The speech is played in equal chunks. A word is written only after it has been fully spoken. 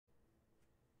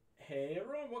Hey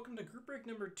everyone, welcome to group break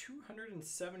number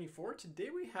 274. Today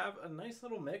we have a nice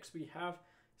little mix. We have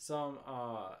some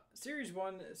Series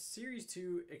 1, Series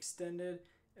 2 Extended,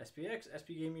 SPX,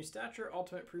 SP Game U Stature,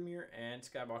 Ultimate Premier, and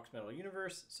Skybox Metal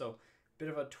Universe. So bit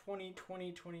of a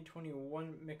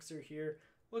 2020-2021 mixer here.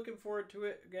 Looking forward to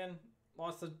it. Again,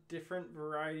 lots of different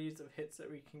varieties of hits that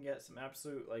we can get. Some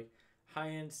absolute like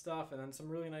high-end stuff, and then some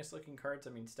really nice looking cards.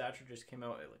 I mean, Stature just came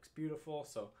out. It looks beautiful.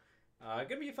 So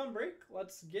gonna be a fun break.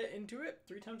 Let's get into it.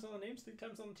 3 times on the names, 3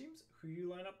 times on the teams. Who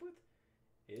you line up with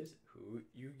is who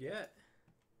you get.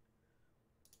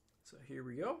 So here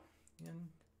we go. And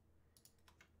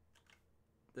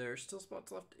there's still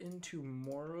spots left in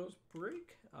tomorrow's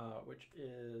break, which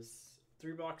is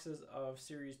 3 boxes of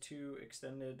Series 2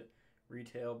 Extended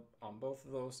retail on both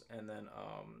of those, and then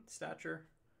Stature,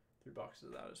 3 boxes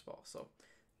of that as well. So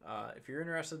if you're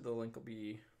interested, the link will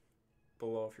be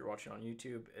below if you're watching on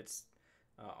YouTube. It's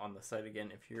on the site again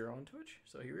if you're on Twitch.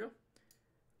 So here we go.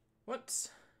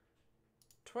 Once,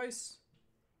 twice,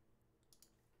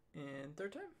 and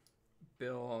 3rd time.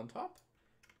 Bill on top,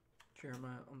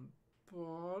 Jeremiah on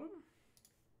bottom,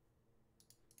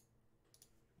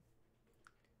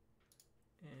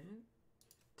 and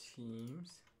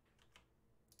teams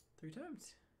 3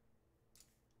 times.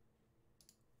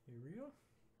 Here we go.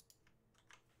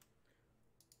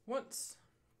 Once,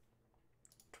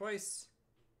 twice,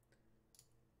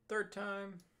 3rd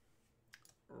time,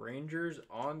 Rangers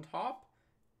on top,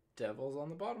 Devils on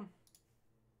the bottom.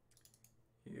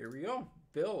 Here we go.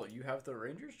 Bill, you have the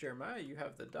Rangers. Jeremiah, you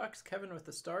have the Ducks. Kevin with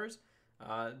the Stars.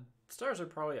 Stars are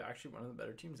probably actually one of the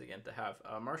better teams again to have.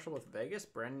 Marshall with Vegas.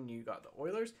 Brandon, you got the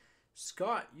Oilers.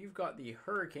 Scott, you've got the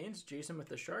Hurricanes. Jason with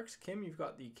the Sharks. Kim, you've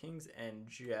got the Kings and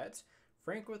Jets.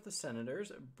 Frank with the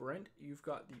Senators. Brent, you've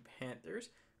got the Panthers.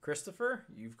 Christopher,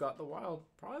 you've got the Wild.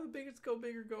 Probably the biggest go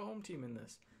big or go home team in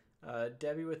this.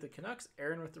 Debbie with the Canucks.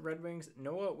 Aaron with the Red Wings.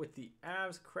 Noah with the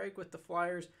Avs. Craig with the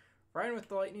Flyers. Ryan with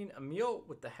the Lightning. Emil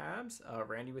with the Habs.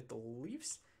 Randy with the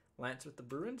Leafs. Lance with the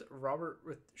Bruins. Robert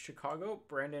with Chicago.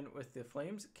 Brandon with the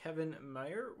Flames. Kevin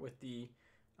Meyer with the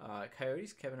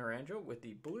Coyotes. Kevin Aranjo with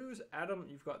the Blues. Adam,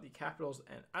 you've got the Capitals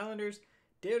and Islanders.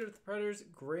 David with the Predators.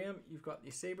 Graham, you've got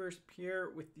the Sabres. Pierre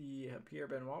with the Pierre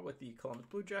Benoit with the Columbus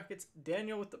Blue Jackets.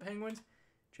 Daniel with the Penguins.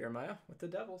 Jeremiah with the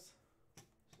Devils.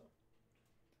 So,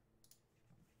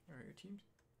 all right, your teams.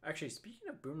 Actually, speaking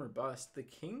of boom or bust, the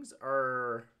Kings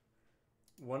are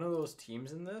one of those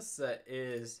teams in this that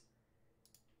is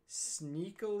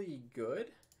sneakily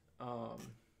good,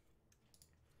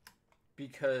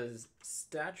 because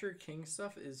Stature King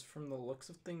stuff is, from the looks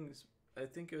of things, I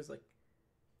think it was like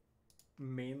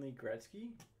mainly Gretzky.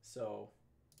 So,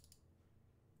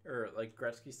 or like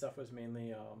Gretzky stuff was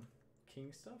mainly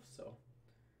King stuff. So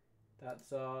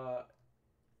that's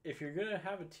if you're gonna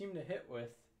have a team to hit with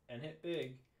and hit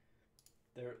big,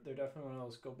 they're definitely one of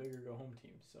those go big or go home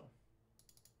teams. So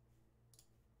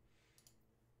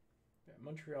yeah,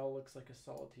 Montreal looks like a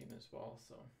solid team as well.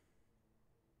 So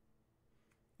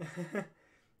team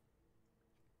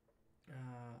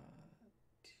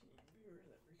viewer,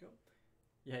 there we go.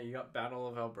 Yeah, you got Battle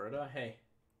of Alberta. Hey,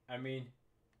 I mean,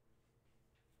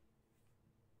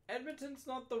 Edmonton's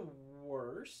not the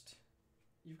worst.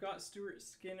 You've got Stuart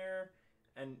Skinner,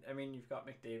 and I mean, you've got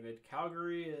McDavid.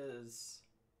 Calgary is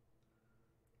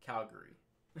Calgary.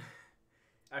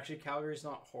 Actually, Calgary's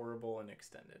not horrible and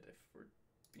extended, if we're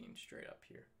being straight up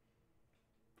here.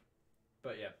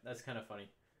 But yeah, that's kind of funny.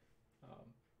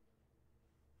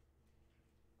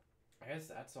 I guess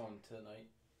that's on tonight.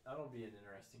 That'll be an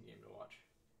interesting game to watch.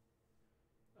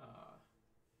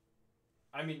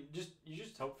 I mean, you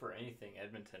just hope for anything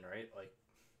Edmonton, right? Like,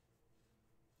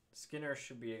 Skinner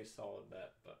should be a solid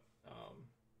bet, but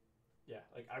yeah,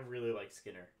 like I really like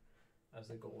Skinner as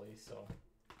a goalie. So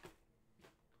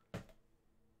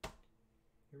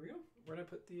here we go. Where did I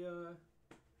put the?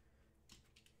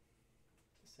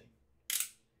 Let's see.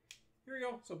 Here we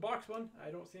go. So box 1. I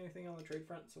don't see anything on the trade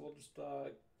front, so we'll just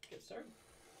get started.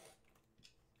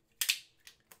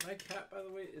 My cat, by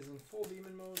the way, is in full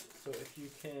demon mode, so if you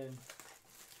can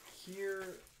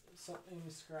hear something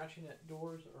scratching at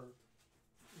doors or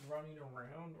running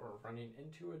around or running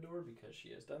into a door, because she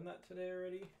has done that today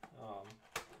already,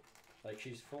 like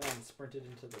she's full on sprinted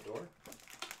into the door,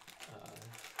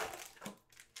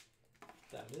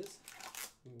 that is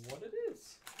what it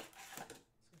is. So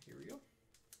here we go.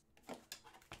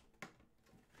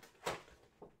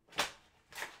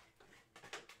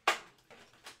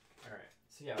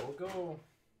 So yeah, we'll go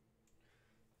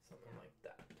something like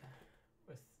that.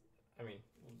 With, I mean,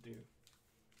 we'll do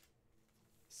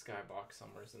Skybox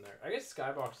somewhere's in there. I guess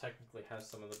Skybox technically has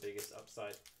some of the biggest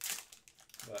upside,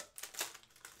 but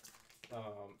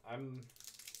I mean,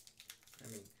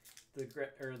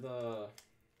 the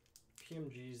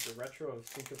PMGs, the retro of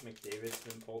Think of McDavid's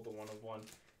been pulled to 1/1.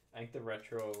 I think the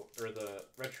retro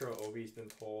Obi's been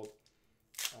pulled,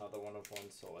 the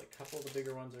 1/1. So like a couple of the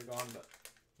bigger ones are gone, but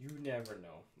you never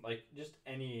know. Like just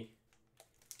any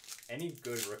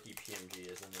good rookie PMG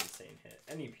is an insane hit.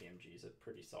 Any PMG is a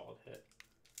pretty solid hit.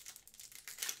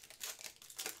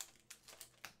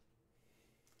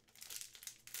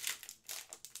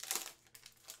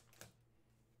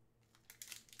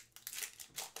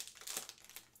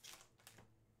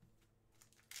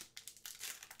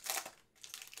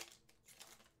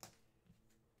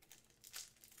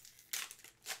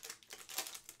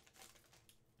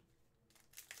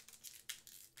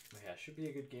 Yeah, should be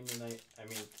a good game tonight. I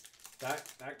mean,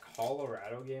 that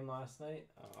Colorado game last night,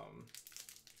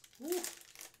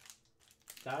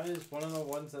 that is one of the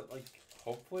ones that, like,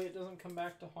 hopefully it doesn't come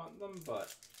back to haunt them,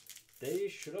 but they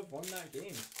should have won that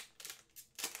game.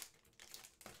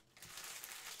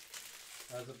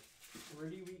 That was a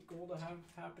pretty weak goal to have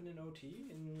happen in OT,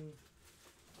 and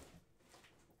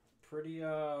pretty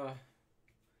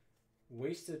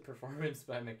wasted performance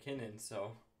by McKinnon.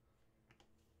 So,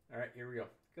 all right, here we go.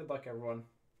 Good luck, everyone.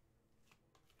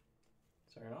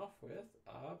 Starting off with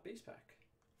a base pack.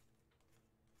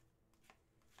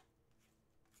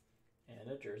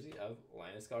 And a jersey of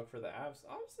Landeskog for the Avs.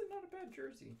 Honestly, not a bad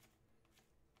jersey.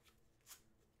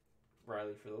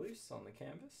 Riley for the Leafs on the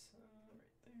canvas.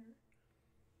 Right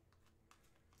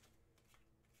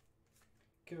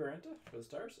there. Kivaranta for the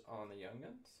Stars on the Young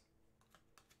Guns.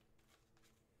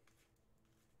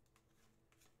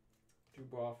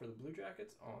 Dubois for the Blue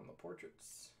Jackets on the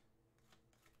portraits.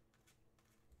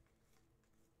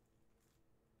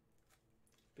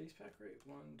 Base pack rate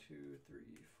 1, 2, 3,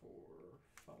 4,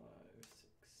 5,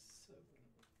 6, 7,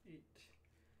 8.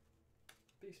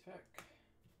 Base pack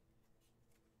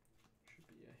should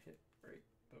be a hit right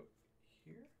about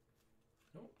here.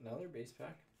 Nope, another base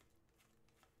pack.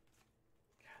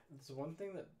 It's one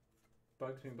thing that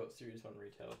bugs me about Series 1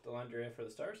 retail. Dellandrea for the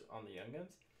Stars on the Young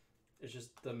Guns. It's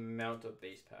just the amount of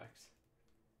base packs.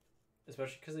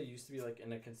 Especially because they used to be like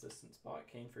in a consistent spot.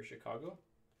 Kane for Chicago.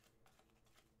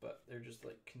 But they're just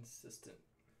like consistent.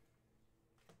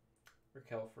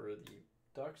 Raquel for the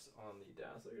Ducks on the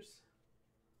Dazzlers.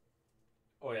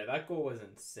 Oh yeah, that goal was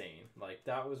insane. Like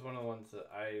that was one of the ones that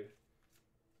I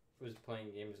was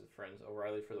playing games with friends.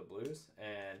 O'Reilly for the Blues,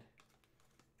 and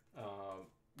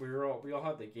we all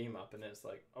had the game up, and it's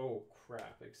like, oh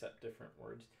crap, except different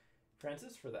words.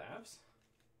 Francis for the Avs.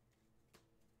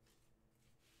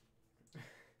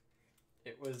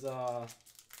 It was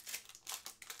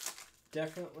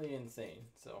definitely insane.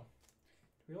 So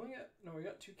we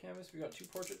got 2 canvas, we got 2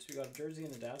 portraits, we got a jersey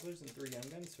and the Dazzlers and 3 Young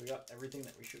Guns, so we got everything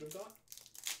that we should have got.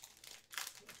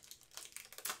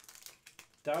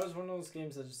 That was one of those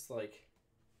games that just like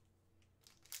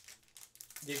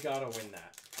you gotta win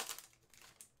that.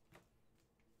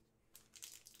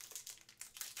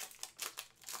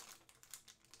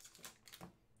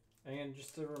 And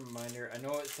just a reminder, I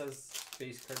know it says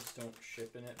base cards don't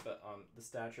ship in it, but the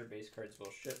Stature base cards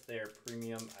will ship. They are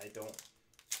premium. I don't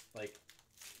like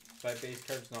by base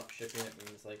cards not shipping. It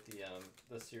means like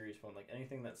the Series 1, like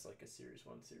anything that's like a Series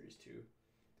 1, Series 2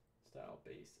 style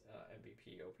base,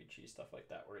 MVP, OPG, stuff like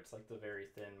that, where it's like the very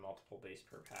thin multiple base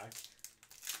per pack.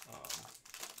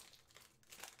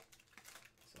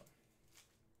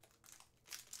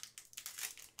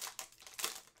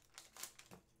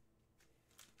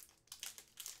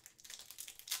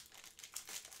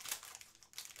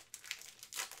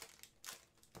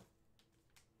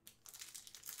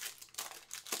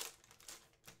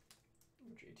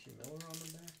 JT Miller on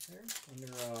the back there.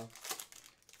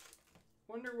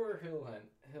 Wonder where he'll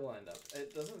end up.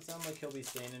 It doesn't sound like he'll be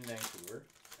staying in Vancouver.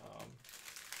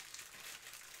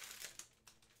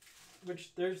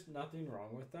 Which there's nothing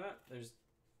wrong with that.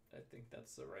 I think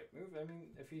that's the right move. I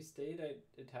mean, if he stayed,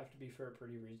 it'd have to be for a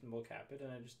pretty reasonable cap it,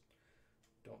 and I just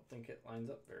don't think it lines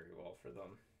up very well for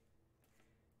them.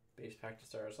 Base pack to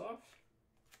start us off.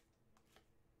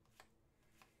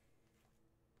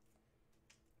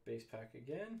 Base pack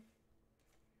again.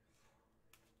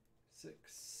 6,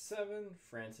 7.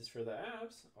 Francis for the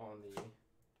Avs on the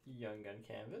Young Gun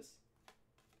canvas.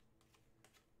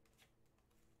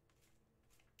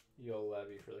 Yo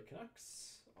Levy for the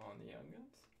Canucks on the Young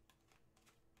Guns.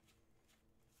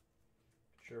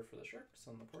 Sure for the Sharks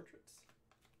on the portraits.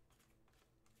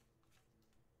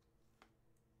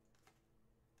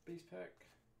 Base pack.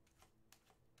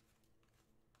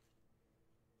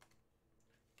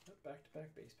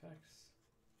 Back-to-back base packs.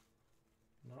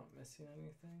 Not missing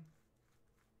anything.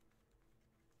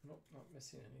 Nope, not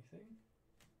missing anything.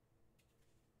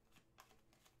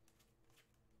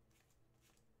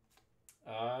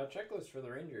 Checklist for the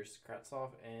Rangers.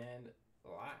 Kravtsov and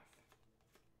Laugh.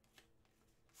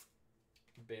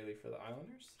 Bailey for the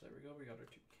Islanders. There we go. We got our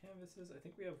 2 canvases. I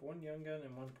think we have 1 young gun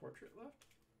and 1 portrait left.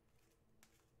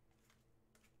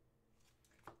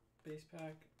 Base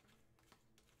pack.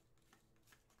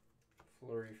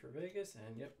 Flurry for Vegas.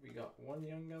 And yep, we got 1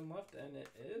 young gun left, and it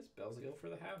is Belzile for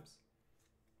the Habs.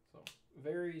 So,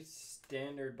 very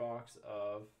standard box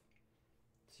of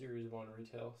Series 1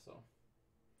 retail. So,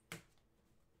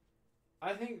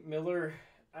 I think Miller,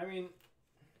 I mean,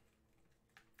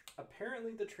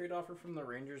 apparently the trade offer from the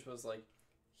Rangers was like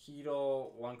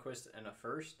Hedel, Lundqvist, and a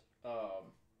first.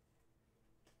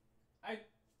 I'd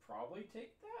probably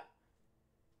take that.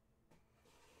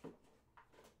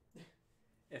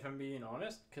 If I'm being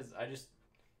honest, because I just,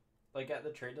 like, at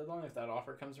the trade deadline, if that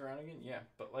offer comes around again, yeah.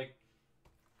 But, like,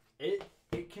 it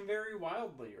can vary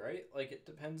wildly, right? Like, it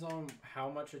depends on how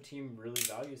much a team really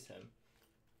values him.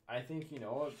 I think, you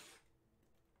know,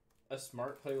 a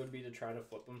smart play would be to try to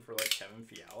flip him for, like, Kevin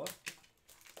Fiala.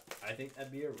 I think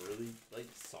that'd be a really, like,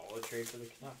 solid trade for the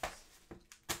Canucks.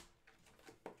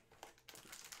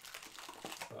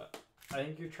 But I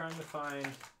think you're trying to find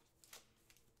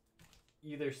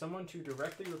either someone to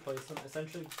directly replace him,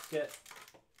 essentially get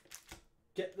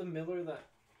the Miller that,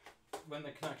 when the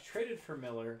Canucks traded for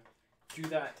Miller, do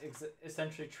that,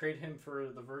 essentially trade him for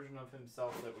the version of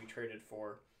himself that we traded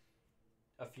for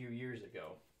a few years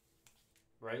ago.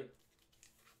 Right?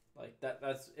 Like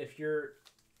that's if you're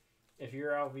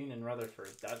Alvin and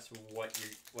Rutherford, that's what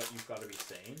you've got to be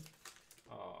saying.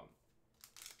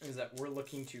 Is that we're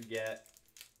looking to get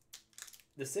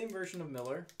the same version of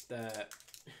Miller that,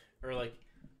 or like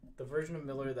the version of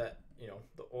Miller that, you know,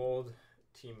 the old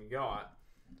team got,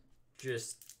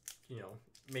 just, you know,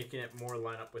 making it more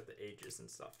line up with the ages and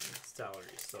stuff and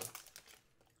salaries. So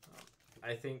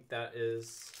I think that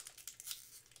is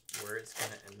where it's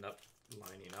going to end up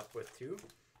lining up with too.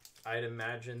 I'd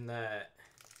imagine that,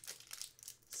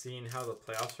 seeing how the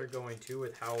playoffs are going too,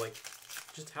 with how, like,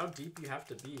 just how deep you have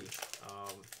to be,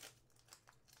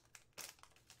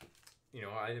 you know,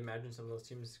 I'd imagine some of those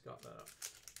teams got that up.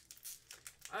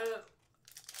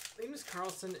 Linus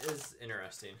Karlsson is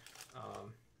interesting.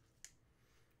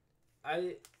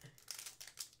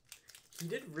 He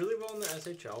did really well in the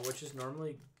SHL, which is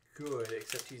normally good,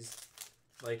 except he's,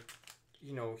 like,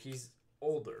 you know, he's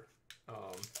older.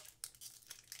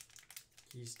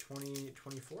 He's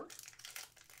 24.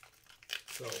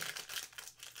 So,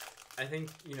 I think,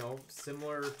 you know,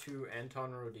 similar to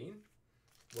Anton Rodin,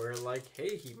 where, like,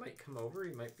 hey, he might come over,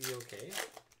 he might be okay,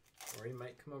 or he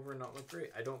might come over and not look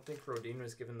great. I don't think Rodin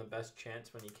was given the best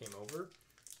chance when he came over,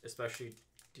 especially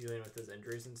dealing with his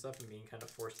injuries and stuff and being kind of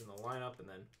forced in the lineup and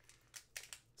then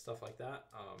stuff like that.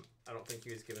 I don't think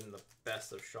he was given the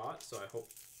best of shots, so I hope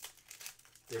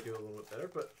they do a little bit better.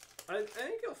 But I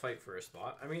think he'll fight for a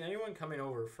spot. I mean, anyone coming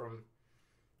over from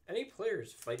any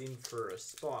players fighting for a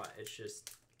spot, it's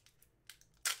just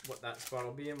what that spot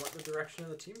will be and what the direction of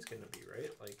the team's going to be,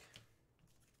 right? Like,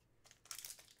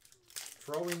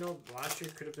 for all we know, last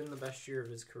year could have been the best year of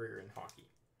his career in hockey.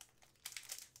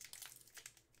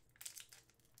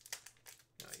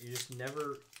 You just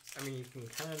never, I mean, you can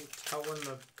kind of tell when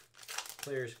the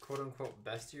player's quote-unquote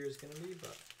best year is going to be,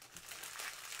 but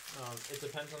it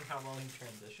depends on how well he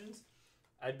transitions.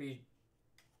 I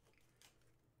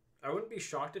wouldn't be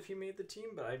shocked if he made the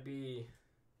team, but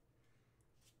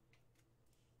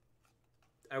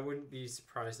I wouldn't be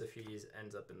surprised if he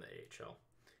ends up in the AHL.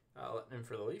 Letting him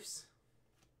for the Leafs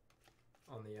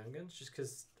on the Young Guns, just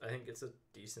because I think it's a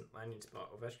decent landing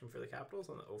spot. Ovechkin for the Capitals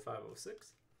on the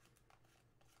 05-06.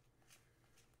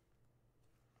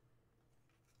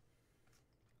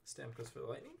 Stamkos for the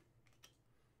Lightning.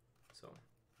 So,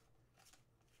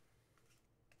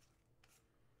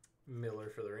 Miller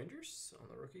for the Rangers on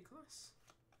the rookie class.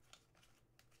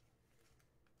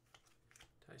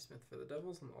 Ty Smith for the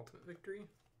Devils on the Ultimate Victory.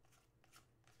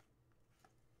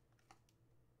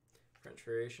 French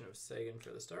variation of Sagan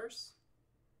for the Stars.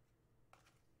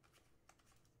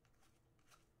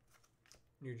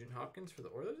 Nugent Hopkins for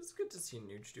the Oilers. It's good to see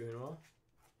Nuge doing well.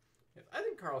 Yeah, I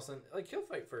think Karlsson, like, he'll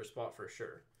fight for a spot for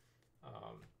sure.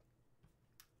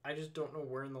 I just don't know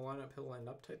where in the lineup he'll end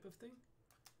up, type of thing.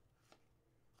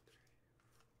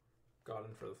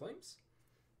 Godin for the Flames.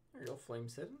 There you go,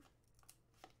 Flames hidden.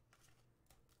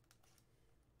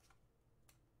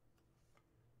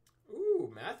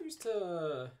 Ooh, Matthews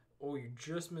to... Oh, you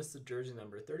just missed the jersey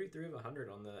number. 33 of 100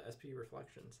 on the SP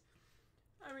Reflections.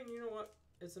 I mean, you know what?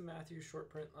 It's a Matthews short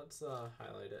print. Let's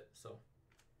highlight it. So,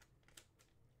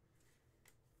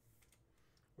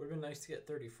 Would have been nice to get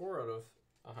 34 out of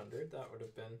 100. That would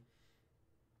have been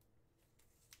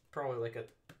probably like a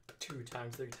 2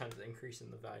 times, 3 times increase in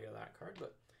the value of that card.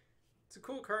 But it's a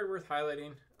cool card worth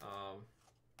highlighting.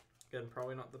 Again,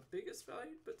 probably not the biggest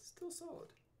value, but still solid.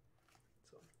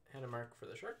 So, Hannah Mark for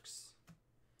the Sharks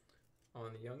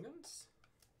on the Young Guns.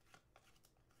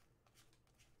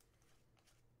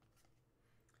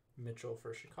 Mitchell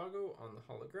for Chicago on the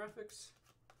holographics.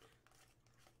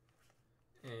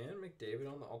 And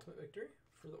McDavid on the ultimate victory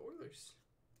for the Oilers.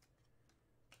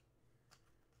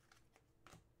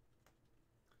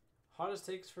 Hottest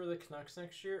takes for the Canucks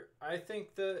next year. I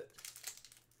think that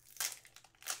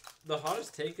the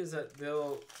hottest take is that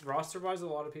they'll, roster-wise, a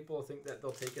lot of people think that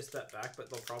they'll take a step back, but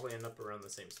they'll probably end up around the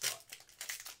same spot.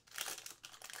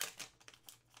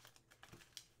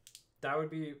 That would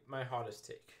be my hottest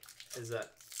take, is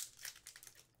that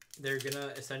they're going to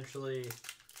essentially,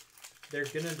 they're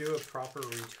going to do a proper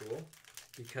retool,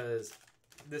 because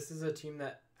this is a team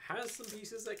that has some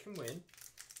pieces that can win,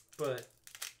 but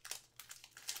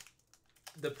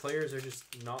the players are just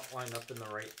not lined up in the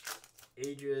right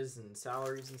ages and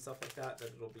salaries and stuff like that, that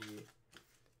it'll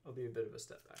be a bit of a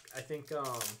step back. I think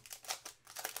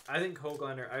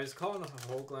Höglander, I was calling a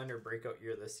Höglander breakout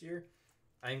year this year.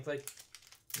 I think like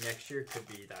next year could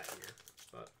be that year,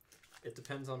 but it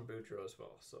depends on Boudreaux as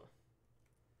well. So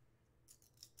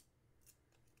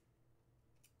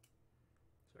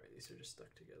sorry, these are just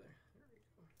stuck together. There we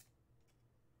go.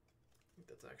 I think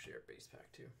that's actually our base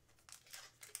pack too.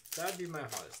 That'd be my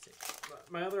hottest take.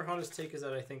 My other hottest take is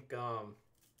that I think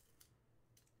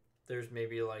there's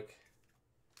maybe like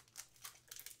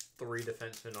 3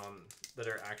 defensemen on that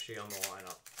are actually on the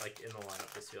lineup, like in the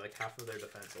lineup this year. Like half of their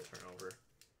defense will turn over.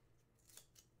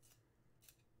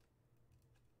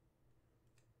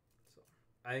 So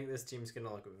I think this team's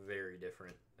gonna look very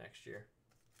different next year,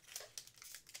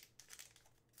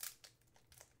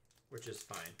 which is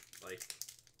fine. Like.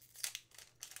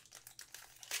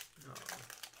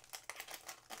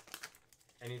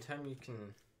 Anytime you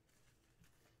can,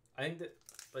 I think that,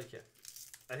 like, yeah,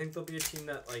 I think there'll be a team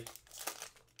that, like,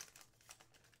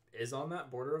 is on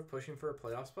that border of pushing for a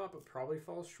playoff spot, but probably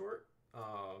falls short.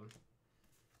 But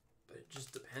it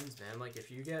just depends, man. Like,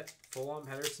 if you get full on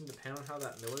Pedersen, depending on how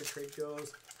that Miller trade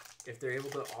goes, if they're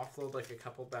able to offload, like, a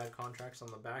couple bad contracts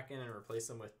on the back end and replace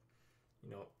them with,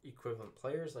 you know, equivalent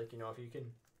players, like, you know, if you can,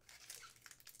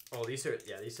 oh, these are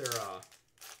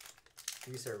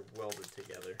welded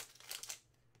together.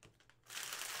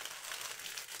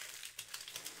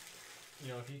 You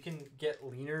know, if you can get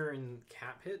leaner in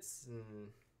cap hits,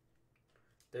 and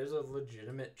there's a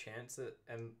legitimate chance that,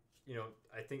 and, you know,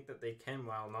 I think that they can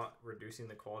while not reducing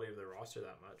the quality of their roster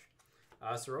that much.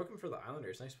 Sorokin for the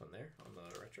Islanders, nice one there on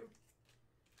the retro.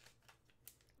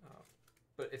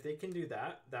 But if they can do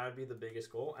that, that would be the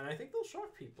biggest goal, and I think they'll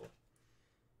shock people.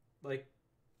 Like,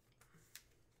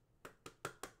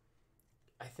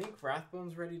 I think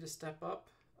Rathbone's ready to step up.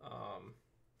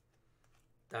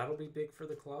 That'll be big for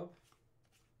the club.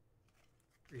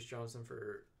 Reese Johnson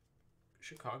for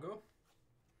Chicago.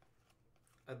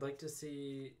 I'd like to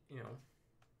see, you know,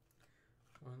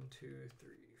 1, 2, 3,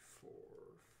 4,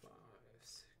 5,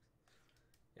 6.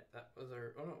 Yeah, that was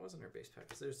our, oh no, it wasn't our base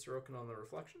pack. So there's Sorokin on the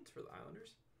reflections for the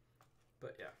Islanders.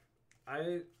 But yeah,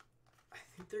 I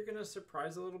think they're going to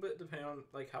surprise a little bit depending on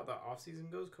like how the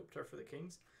offseason goes. Kopitar for the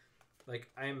Kings.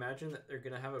 Like, I imagine that they're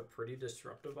going to have a pretty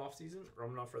disruptive offseason.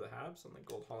 Romanov for the Habs on the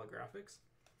gold holographics.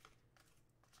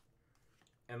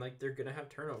 And, like, they're going to have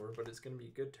turnover, but it's going to be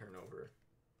good turnover.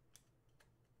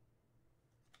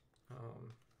 I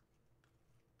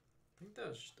think that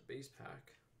was just the base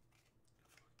pack.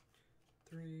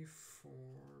 3, 4,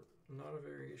 not a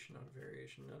variation, not a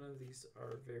variation. None of these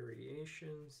are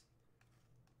variations.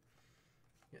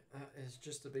 Yeah, that is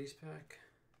just a base pack.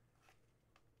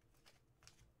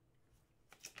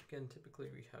 Again, typically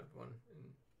we had one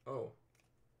in, oh.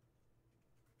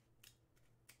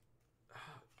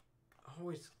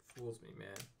 Always fools me,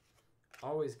 man.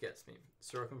 Always gets me.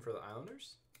 Sorokin for the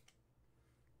Islanders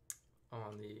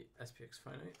on the SPX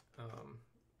Finite.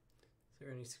 Is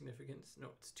there any significance? No,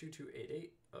 it's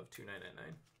 2288 of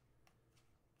 2999.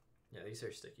 Yeah, these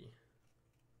are sticky.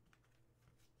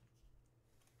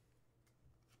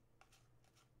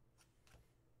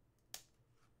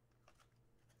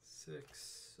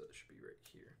 6, so it should be right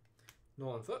here.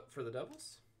 Nolan Foote for the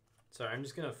Devils. Sorry, I'm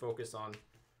just going to focus on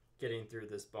getting through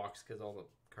this box because all the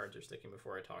cards are sticking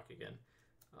before I talk again.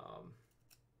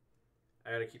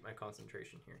 I got to keep my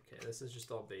concentration here. Okay, this is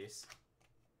just all base.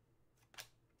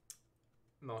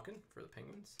 Malkin for the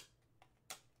Penguins.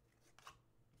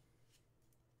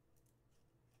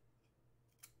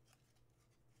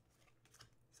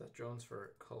 Seth Jones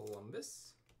for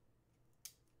Columbus.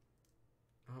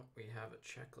 Oh, we have a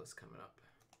checklist coming up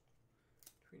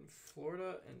between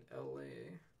Florida and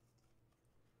LA.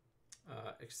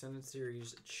 Extended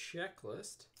series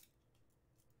checklist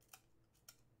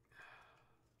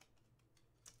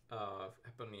of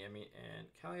Heponiemi and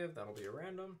Kaliev. That'll be a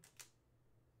random.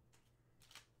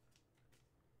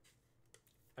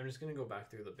 I'm just going to go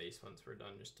back through the base once we're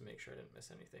done just to make sure I didn't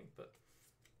miss anything. But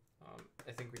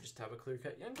I think we just have a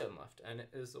clear-cut Young Gun left. And it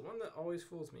is the one that always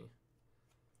fools me.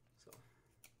 So.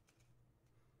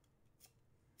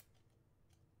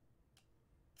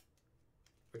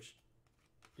 Which,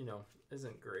 you know,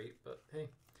 isn't great. But hey,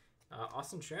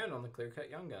 Austin Strand on the clear-cut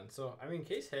Young Gun. So, I mean,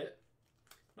 case hit.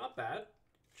 Not bad.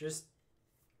 Just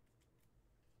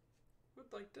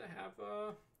would like to have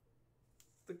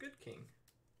the good king.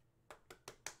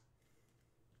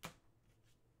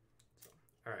 So,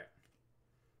 all right.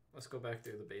 Let's go back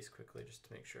through the base quickly just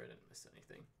to make sure I didn't miss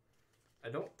anything. I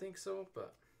don't think so,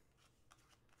 but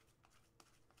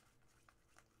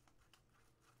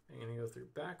I'm going to go through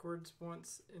backwards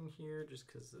once in here just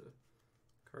because the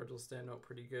cards will stand out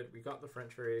pretty good. We got the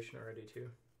French variation already too.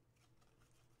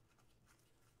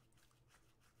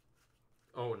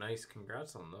 Oh, nice.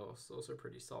 Congrats on those. Those are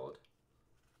pretty solid.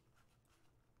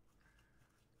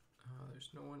 There's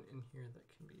no one in here that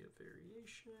can be a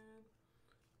variation.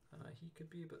 He could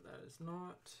be, but that is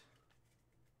not.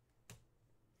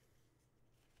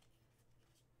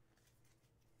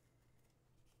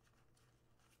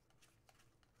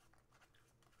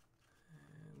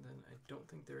 And then I don't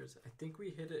think there is. I think we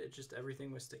hit it. It just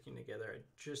everything was sticking together. I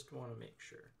just want to make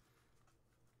sure.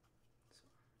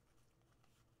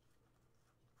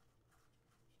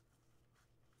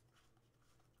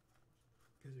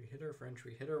 Because we hit our French,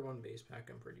 we hit our one base pack,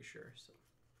 I'm pretty sure. So,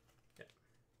 yeah.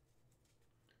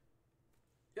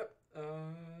 Yep.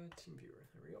 Team viewer.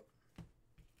 There we go.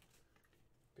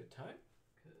 Good time,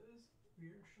 because we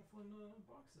are shuffling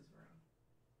boxes around.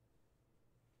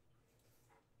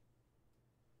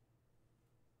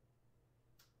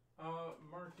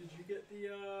 Mark, did you get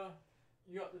the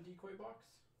you got the decoy box?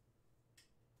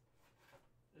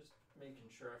 Just making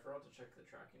sure. I forgot to check the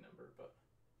tracking number, but.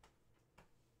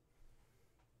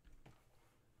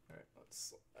 Alright, let's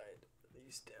slide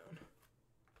these down.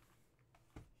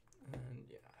 And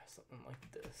yeah, something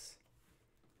like this.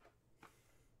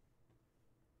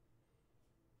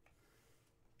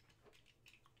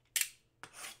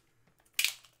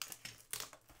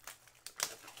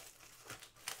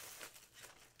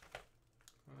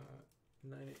 Uh,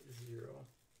 980.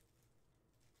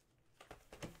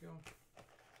 There we go.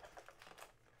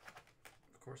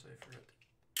 Of course, I forgot to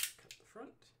cut the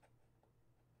front.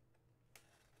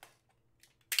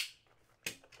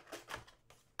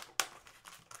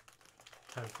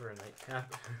 Time for a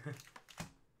nightcap.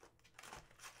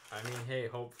 I mean, hey,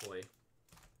 hopefully.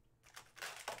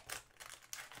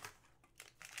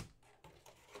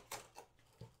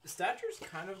 Stature's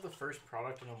kind of the first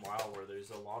product in a while where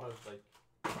there's a lot of like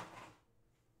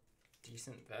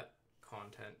decent vet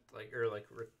content, like or like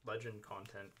legend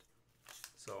content.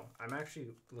 So I'm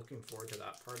actually looking forward to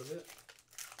that part of it.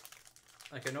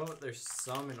 Like I know that there's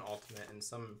some in Ultimate and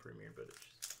some in Premier, but it's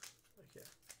just like yeah.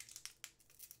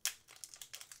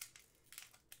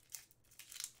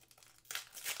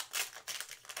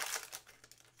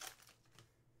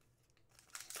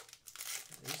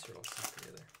 These are all stuck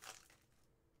together.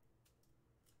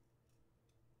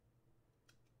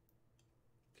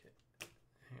 Okay,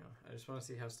 hang on. I just want to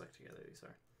see how stuck together these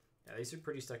are. Yeah, these are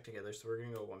pretty stuck together, so we're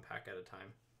going to go one pack at a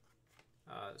time.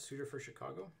 Suitor for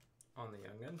Chicago on the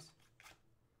Young Guns.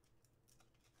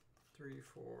 3,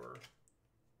 4,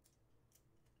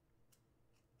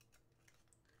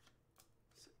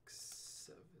 6,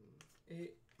 7,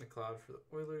 8. McLeod for the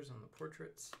Oilers on the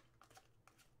portraits.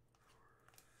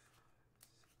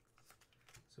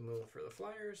 Zamula for the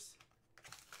Flyers.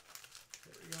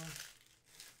 There we go.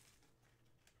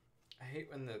 I hate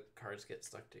when the cards get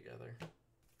stuck together.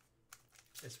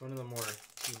 It's one of the more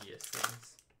tedious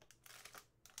things.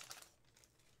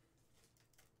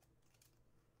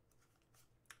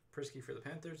 Prisky for the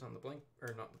Panthers on the blank,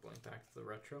 or not the blank back, the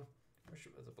retro. I wish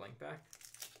it was a blank back.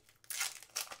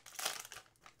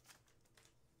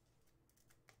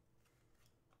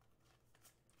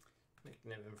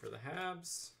 McNiven for the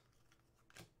Habs.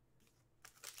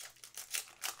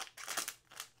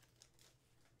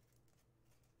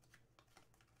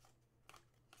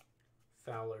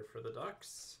 Fowler for the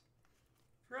Ducks.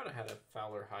 Forgot I had a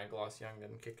Fowler high gloss Young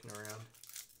Gun kicking around.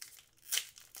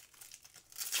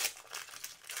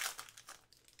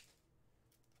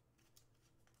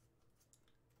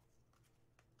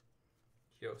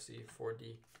 Yossi for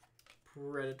the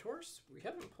Predators. We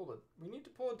haven't pulled we need to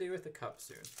pull a day with the cup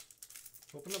soon.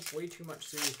 Open up way too much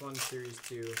Series 1, Series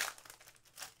 2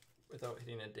 without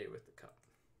hitting a day with the cup.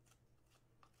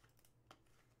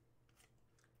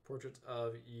 Portraits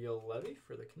of Yale Levy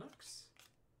for the Canucks.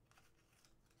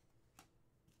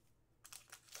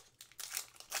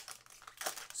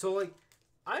 So, like,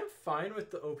 I'm fine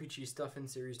with the OPG stuff in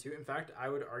Series 2. In fact, I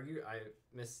would argue I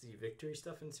miss the Victory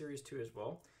stuff in Series 2 as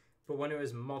well. But when it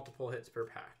was multiple hits per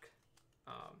pack,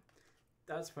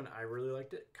 that's when I really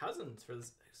liked it. Cousins for the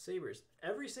Sabres.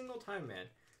 Every single time, man.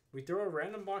 We throw a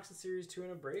random box of Series 2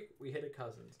 in a break, we hit a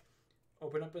Cousins.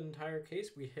 Open up an entire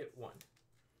case, we hit one.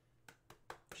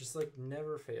 Just, like,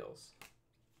 never fails.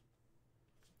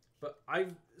 But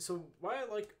so why I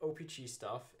like OPG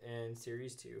stuff in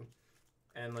Series 2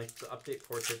 and, like, the update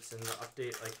portraits and the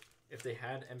update, like, if they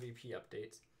had MVP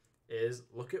updates, is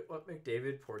look at what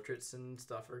McDavid portraits and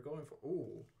stuff are going for.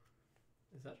 Ooh.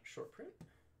 Is that a short print?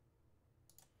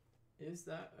 Is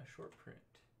that a short print?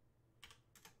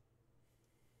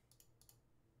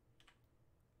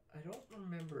 I don't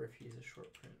remember if he's a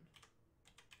short print.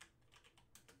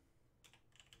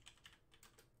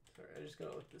 Sorry, I just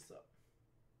gotta look this up.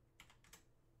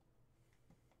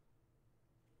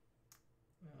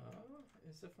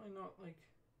 It's definitely not like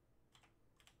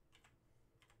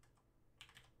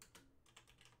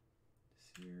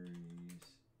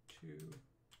Series 2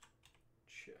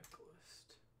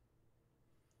 checklist.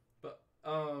 But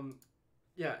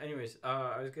yeah, anyways,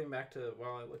 I was getting back to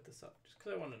while I looked this up just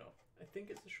because I want to know. I think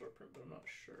it's a short print, but I'm not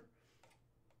sure.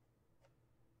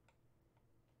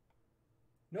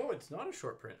 No, it's not a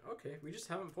short print. Okay, we just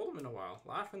haven't pulled them in a while.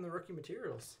 Laugh in the rookie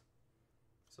materials.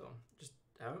 So just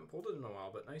haven't pulled it in a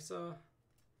while, but nice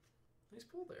nice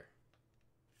pull there.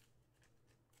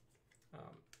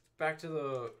 Back to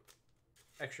the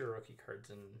extra rookie cards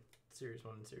in Series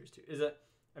 1 and Series 2. Is that,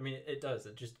 I mean, it does.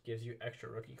 It just gives you extra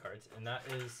rookie cards. And that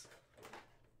is,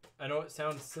 I know it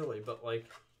sounds silly, but, like,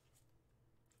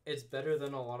 it's better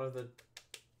than a lot of the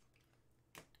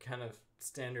kind of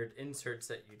standard inserts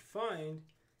that you'd find,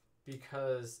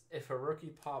 because if a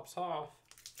rookie pops off,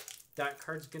 that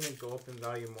card's going to go up in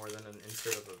value more than an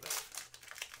insert of a vet.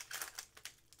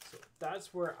 So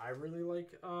that's where I really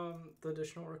like the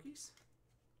additional rookies.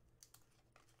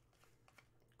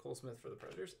 Cole Smith for the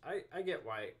Predators. I get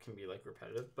why it can be, like,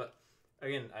 repetitive, but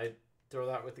again, I throw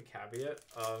that with the caveat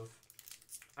of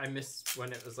I missed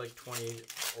when it was like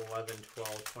 2011,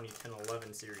 12, 2010,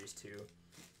 11 Series 2.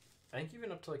 I think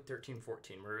even up to like 13,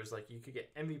 14, where it was like you could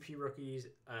get MVP rookies,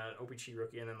 OPG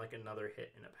rookie, and then like another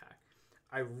hit in a pack.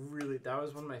 That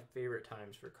was one of my favorite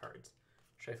times for cards.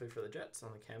 Shifley for the Jets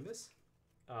on the canvas.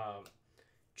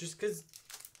 Just because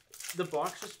the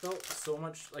box just felt so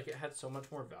much like it had so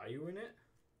much more value in it.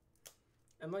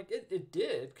 And like it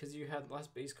did, because you had less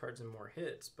base cards and more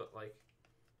hits, but like,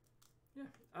 yeah,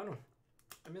 I don't know.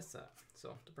 I missed that.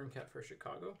 So to bring Cat for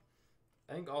Chicago.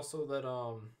 I think also that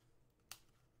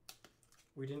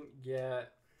we didn't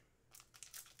get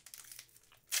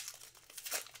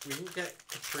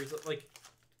Kaprizov. Like,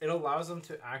 it allows them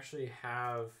to actually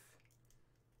have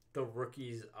the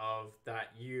rookies of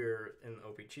that year in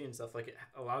OPG and stuff. Like, it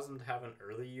allows them to have an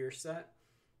early year set,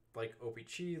 like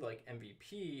OPG, like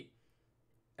MVP,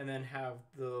 and then have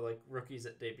the like rookies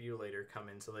that debut later come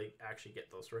in, so they actually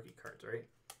get those rookie cards, right?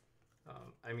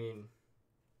 I mean,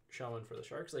 Shellman for the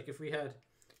Sharks. Like, if we had,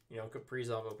 you know,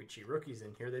 Kaprizov OPG rookies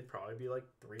in here, they'd probably be like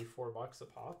 $3-4 a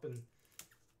pop, and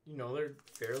you know they're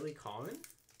fairly common,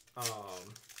 and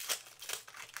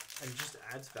just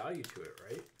adds value to it,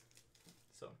 right?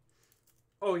 So,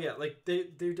 oh yeah, like they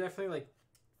definitely like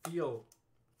feel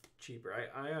cheaper.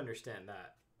 I understand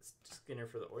that. Skinner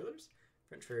for the Oilers,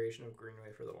 French variation of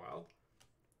Greenway for the Wild,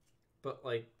 but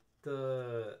like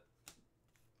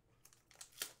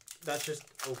that's just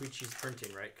OPG's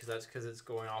printing, right? Because it's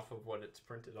going off of what it's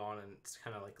printed on, and it's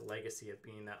kind of like a legacy of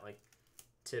being that like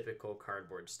typical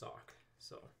cardboard stock.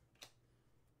 So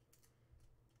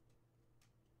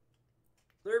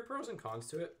there are pros and cons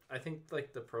to it. I think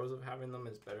like the pros of having them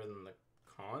is better than the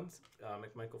cons.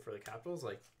 McMichael for the Capitals,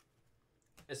 like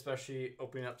especially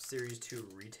opening up Series 2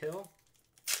 retail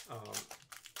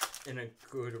in a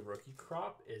good rookie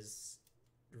crop is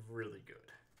really good.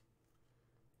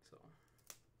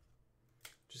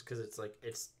 Just because it's like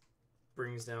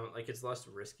brings down, like, it's less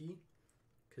risky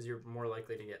because you're more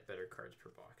likely to get better cards per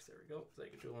box. There we go. It's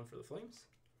like a dual one for the Flames.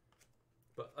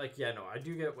 But like, yeah, no, I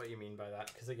do get what you mean by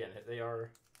that, because again, they are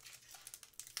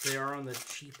on the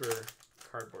cheaper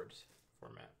cardboard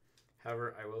format.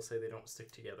 However, I will say they don't stick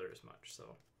together as much.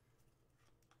 So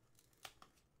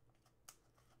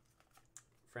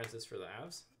Francis for the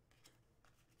Avs.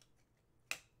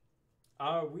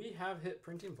 We have hit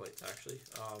printing plates actually.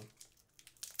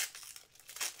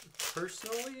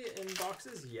 Personally, in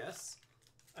boxes, yes,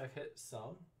 I've hit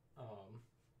some.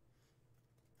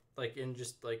 Like in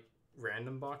just like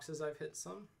random boxes, I've hit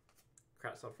some.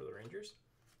 Crats off for the Rangers.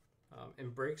 In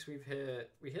breaks, we've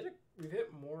hit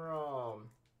more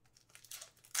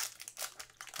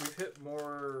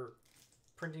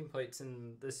printing plates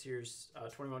in this year's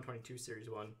 21-22 Series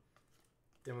 1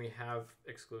 than we have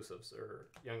exclusives or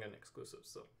Young Gun exclusives.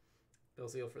 So, Bill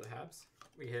Zeal for the Habs.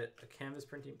 We hit a canvas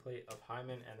printing plate of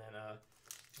Hyman and then a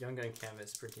Young Gun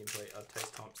canvas printing plate of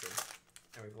Tice Thompson.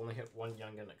 And we've only hit one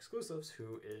Young Gun exclusives,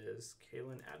 who is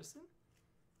Kalen Addison,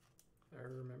 if I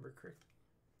remember correct.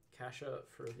 Kasha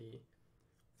for the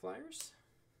Flyers.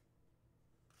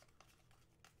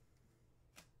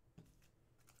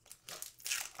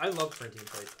 I love printing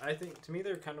plates. I think, to me,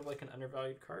 they're kind of like an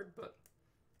undervalued card, but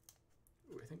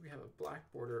ooh, I think we have a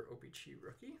black border OPG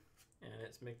rookie, and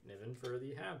it's McNiven for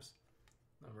the Habs,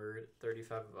 numbered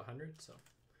 35 of 100. So,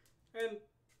 and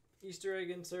Easter egg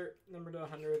insert, numbered to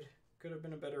 100. Could have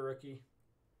been a better rookie.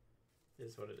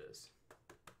 Is what it is.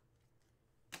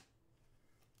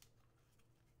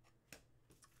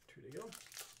 2 to go.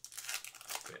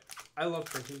 Okay. I love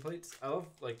printing plates. I love,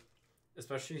 like,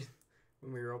 especially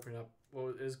when we were opening up, well,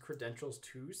 it was Credentials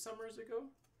 2 summers ago.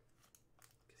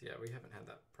 Because, yeah, we haven't had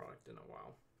that product in a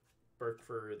while. Burke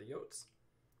for the Yotes.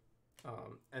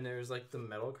 And there's, like, the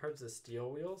metal cards, the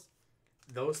steel wheels.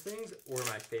 Those things were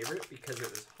my favorite because it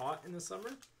was hot in the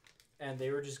summer. And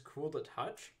they were just cool to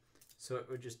touch. So it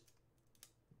would just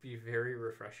be very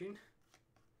refreshing.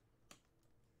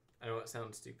 I know it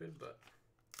sounds stupid, but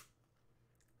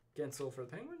Gensel for the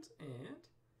Penguins and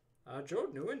Joe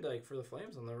Nieuwendyk for the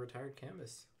Flames on the retired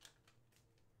canvas.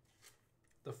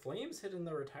 The Flames hit in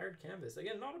the retired canvas.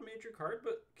 Again, not a major card,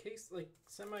 but case, like,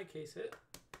 semi-case hit.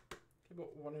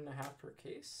 About 1.5 per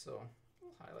case, so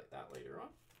we'll highlight that later on.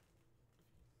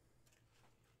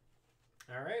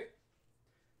 All right,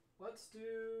 let's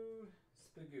do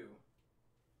Spagoo.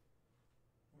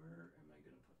 Where am I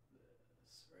going to put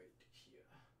this? Right here.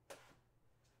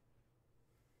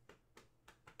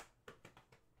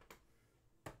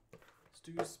 Let's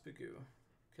do Spagoo,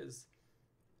 because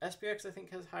SPX I think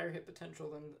has higher hit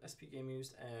potential than SP Game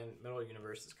Used, and Metal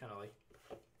Universe is kind of like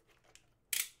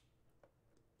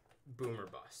boom or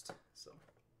bust. So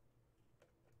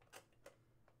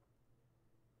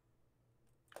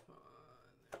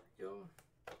there we go.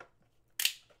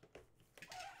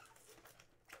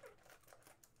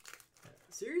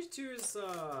 Series 2 is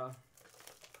I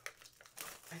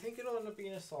think it'll end up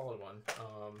being a solid one.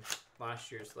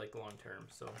 Last year's like long term,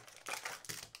 so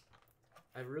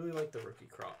I really like the rookie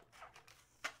crop.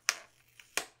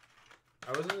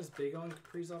 I wasn't as big on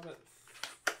Kaprizov at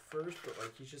first, but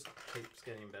like he just keeps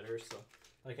getting better. So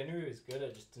like I knew he was good, I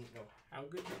just didn't know how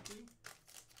good he'd be.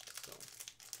 So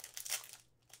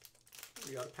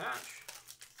we got a patch.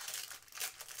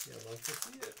 Yeah, love to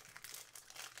see it.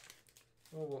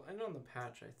 Well, we'll end on the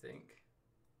patch, I think.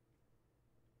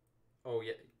 Oh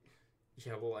yeah,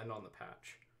 yeah, we'll end on the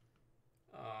patch.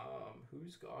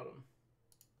 Who's got him?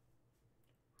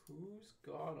 Who's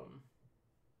got him?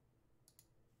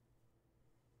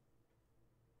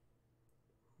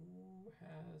 Who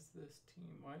has this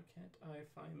team? Why can't I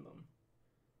find them?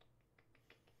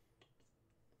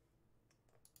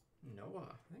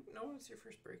 Noah. I think Noah's your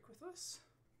first break with us.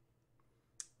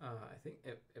 I think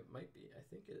it might be. I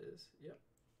think it is. Yep.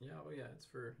 Yeah, oh yeah, it's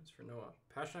for Noah.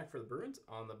 Pasternak for the Bruins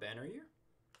on the banner year.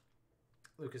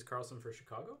 Lucas Carlson for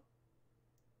Chicago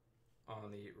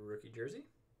on the rookie jersey.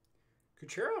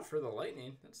 Kucherov for the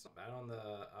Lightning. That's not bad on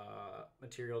the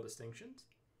material distinctions.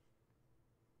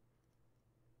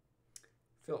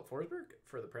 Philip Forsberg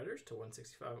for the Predators to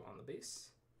 165 on the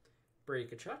base.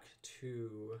 Brady Tkachuk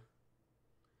to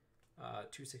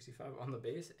 265 on the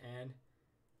base. And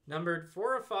numbered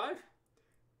 4 of 5,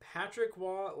 Patrick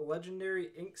Waugh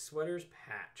Legendary Ink Sweaters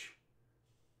patch.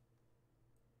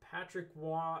 Patrick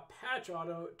Waugh patch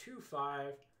auto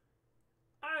 2/5.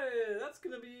 That's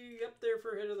going to be up there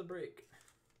for hit of the break.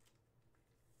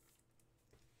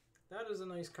 That is a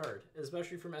nice card,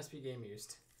 especially from SP Game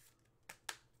Used.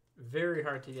 Very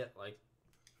hard to get like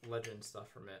legend stuff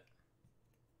from it.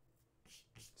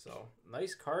 So,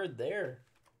 nice card there.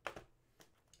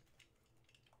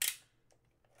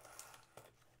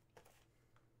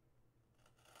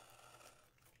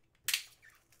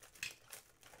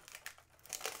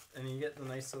 And you get the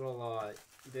nice little,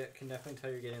 you can definitely tell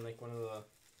you're getting like one of the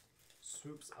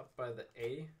swoops up by the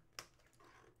A.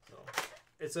 So,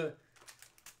 it's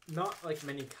not like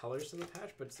many colors to the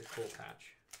patch, but it's a cool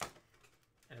patch.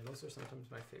 And those are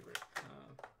sometimes my favorite.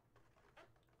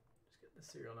 Just get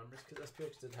serial numbers because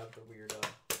SPX did have the weird.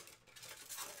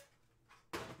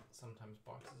 Sometimes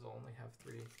boxes will only have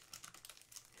 3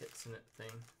 hits in it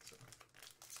thing. So,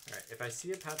 all right, if I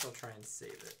see a patch, I'll try and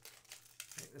save it.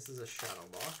 Right, this is a shadow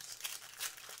box.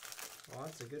 Well,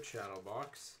 that's a good shadow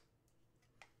box.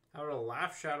 How about a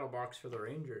laugh shadow box for the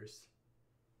Rangers?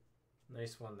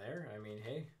 Nice one there. I mean,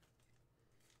 hey,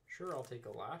 sure, I'll take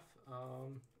a laugh.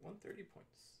 130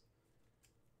 points.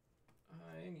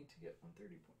 I need to get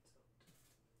 130 points out.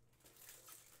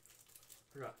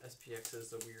 Forgot SPX is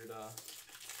the weird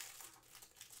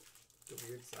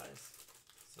size.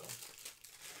 So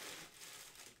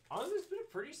honestly, it's been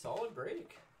a pretty solid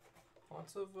break.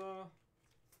 Lots of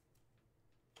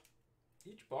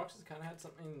each box has kind of had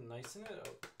something nice in it.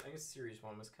 Oh, I guess series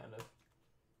 1 was kind of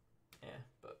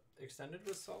but extended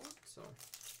was solid. So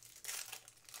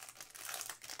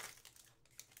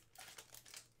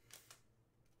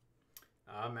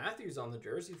Matthews on the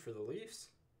jersey for the Leafs.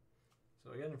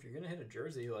 So again, if you're gonna hit a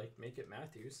jersey, like, make it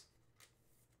Matthews.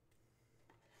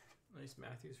 Nice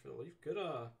Matthews for the Leaf. Good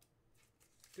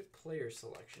good player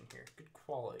selection here. Good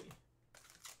quality.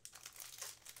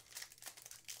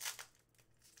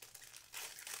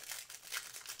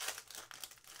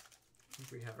 I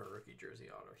think we have a rookie jersey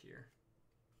auto here.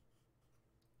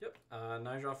 Yep.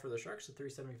 Nigel for the Sharks at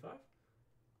 375.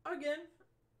 Again,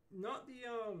 not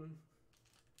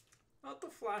the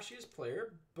flashiest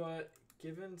player, but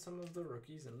given some of the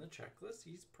rookies in the checklist,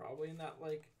 he's probably in that,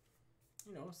 like,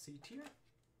 you know, C tier.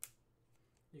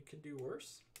 You could do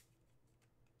worse.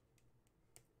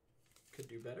 Could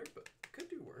do better, but could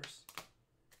do worse.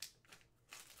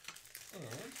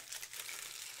 And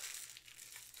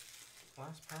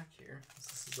last pack here.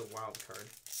 This is a wild card.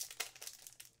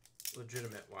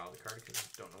 Legitimate wild card because I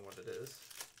don't know what it is.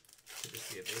 Could just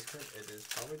be a base card. It is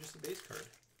probably just a base card.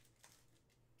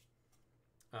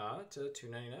 It's a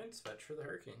 $2.99 fetch for the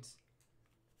Hurricanes.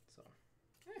 So,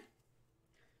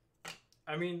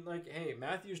 I mean, like, hey,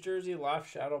 Matthews jersey, laugh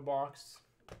shadow box.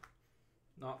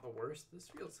 Not the worst. This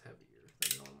feels heavier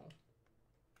than normal.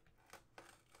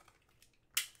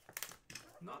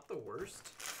 Not the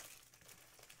worst.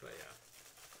 But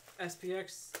yeah.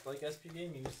 SPX, like SP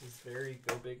Game Use, is very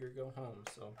go big or go home.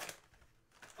 So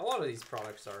a lot of these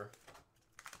products are.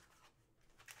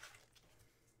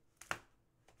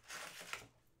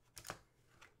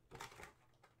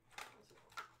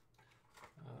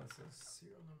 This is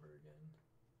serial number again.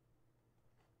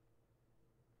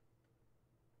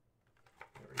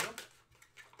 There we go.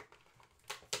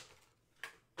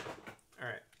 All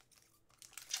right.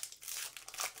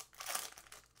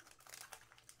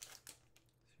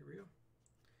 Here we go.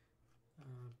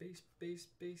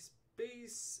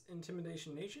 Base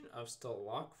Intimidation Nation of still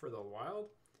Lock for the Wild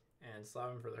and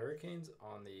Slavin for the Hurricanes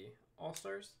on the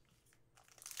All-Stars.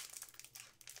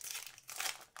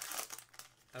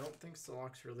 I don't think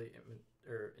Stallock's really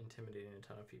intimidating a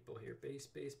ton of people here. Base.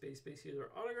 Here's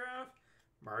our autograph.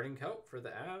 Martin Kaut for the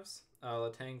Avs.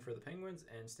 Letang for the Penguins.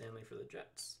 And Stanley for the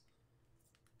Jets.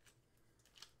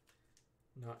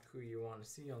 Not who you want to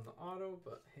see on the auto,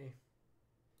 but hey.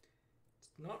 It's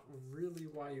not really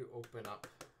why you open up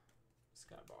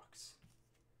Skybox.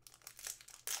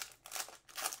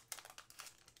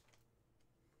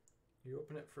 You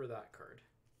open it for that card.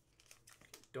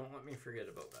 Don't let me forget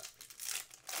about that.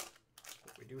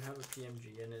 But we do have a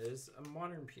PMG, and it is a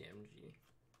modern PMG.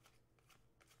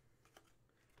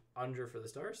 Unger for the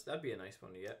Stars. That'd be a nice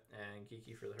one to get. And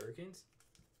Geeky for the Hurricanes.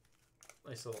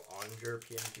 Nice little Unger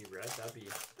PMG red. That'd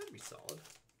be solid.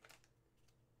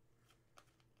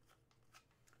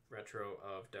 Retro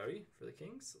of Doughty for the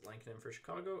Kings. Lankinen for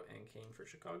Chicago. And Kane for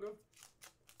Chicago.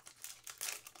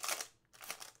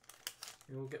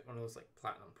 Maybe we'll get one of those, like,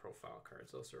 platinum profile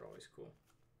cards. Those are always cool.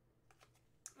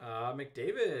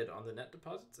 McDavid on the net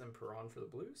deposits and Perron for the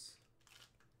Blues.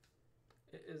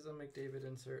 It is a McDavid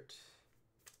insert.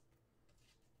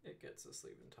 It gets a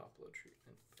sleeve and top load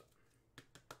treatment, but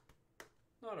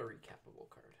not a recapable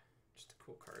card. Just a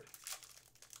cool card.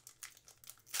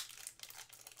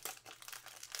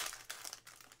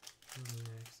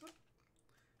 Next up,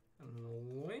 an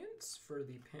alliance for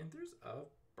the Panthers of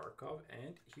Barkov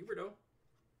and Huberdeau.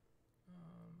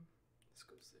 This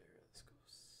goes there. This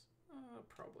goes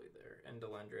probably there. And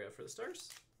Dellandrea for the Stars.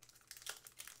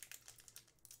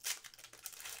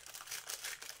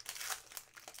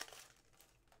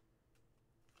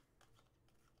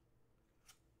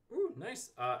 Ooh,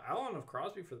 nice. Allen of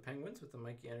Crosby for the Penguins with the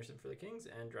Mikey Anderson for the Kings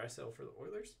and Drysdale for the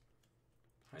Oilers.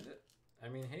 Behind it. I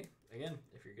mean, hey, again,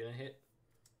 if you're going to hit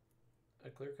a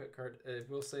clear-cut card, I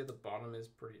will say the bottom is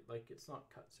pretty, like, it's not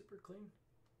cut super clean.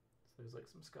 So there's, like,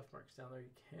 some scuff marks down there.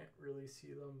 You can't really see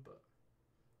them, but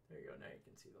There you go. Now you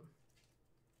can see them.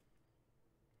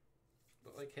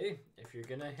 But like, hey, if you're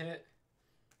gonna hit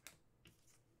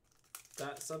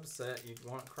that subset, you'd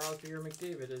want Crosby or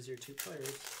McDavid as your 2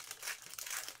 players.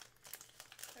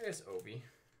 I guess Ovi.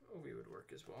 Ovi would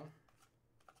work as well.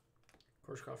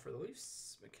 Korshkov for the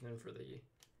Leafs. McKinnon for the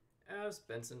Avs.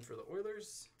 Benson for the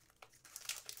Oilers.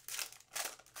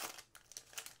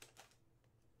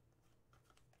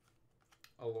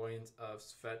 Alliance of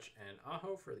Svetch and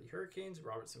Aho for the Hurricanes.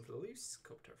 Robertson for the Leafs.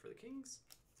 Kopitar for the Kings.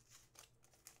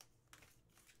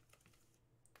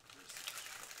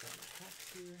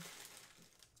 Here.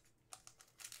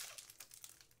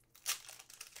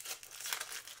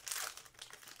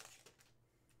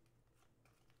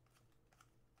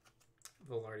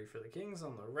 Velarde for the Kings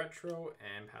on the retro,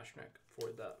 and Pastrnak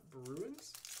for the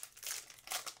Bruins.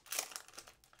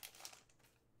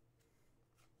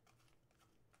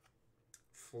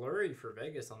 Fleury for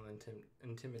Vegas on the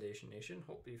Intimidation Nation.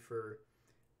 Holtby for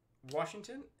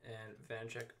Washington, and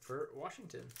Vanchek for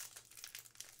Washington.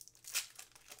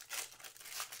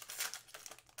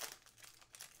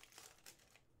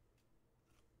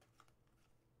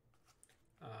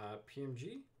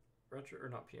 PMG retro, or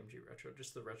not PMG retro,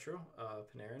 just the retro.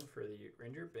 Panarin for the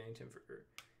Ranger, Bennington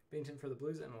for the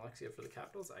Blues, and Alexia for the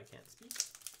Capitals. I can't speak.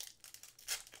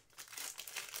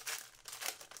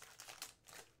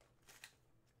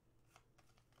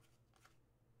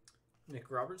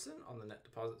 Nick Robertson on the net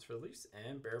deposits for the Leafs,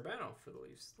 and Barabano for the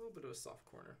Leafs. A little bit of a soft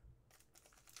corner.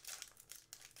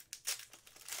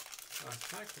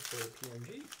 Last pack before the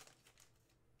PMG.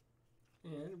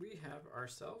 And we have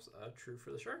ourselves a True for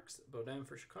the Sharks, Bodin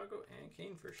for Chicago, and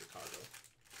Kane for Chicago.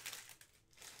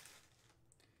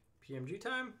 PMG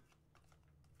time.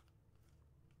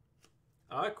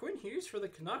 Quinn Hughes for the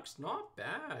Canucks, not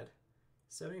bad.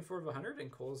 74 of 100,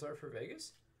 and Kolzar for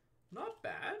Vegas. Not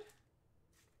bad.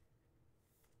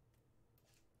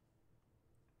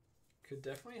 Could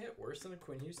definitely hit worse than a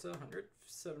Quinn Hughes to 100.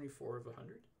 74 of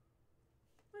 100.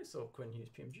 Nice little Quinn Hughes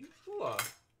PMG.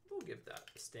 We'll give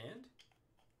that a stand.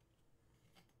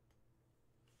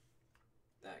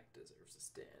 That deserves a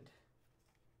stand.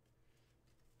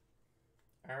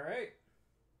 All right.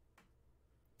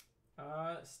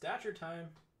 Stature time.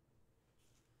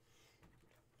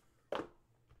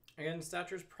 Again,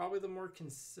 Stature is probably the more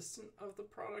consistent of the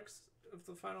products of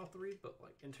the final 3, but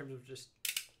like in terms of just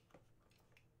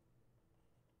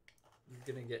you're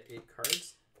gonna get 8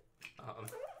 cards.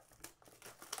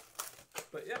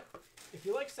 But yeah, if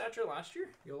you liked Stature last year,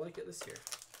 you'll like it this year.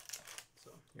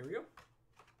 So here we go.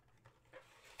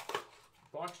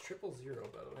 Box 000,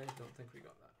 by the way. I don't think we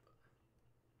got that.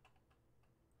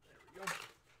 But there we go.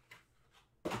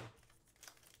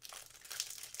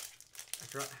 I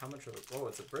forgot how much of it. Oh,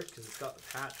 it's a brick because it's got the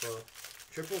patch. Well,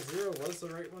 000 was the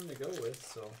right one to go with.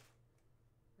 So, all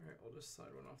right, we'll just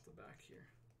slide one off the back here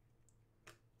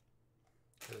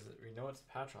because we know it's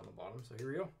a patch on the bottom. So here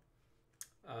we go.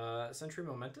 Century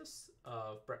Momentous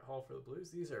of Brett Hall for the Blues.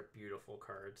 These are beautiful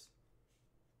cards.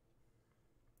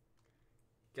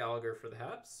 Gallagher for the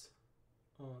Habs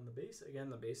on the base. Again,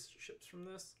 the base ships from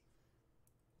this.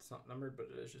 It's not numbered, but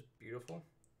it is just beautiful.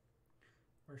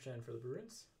 Marchand for the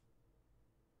Bruins.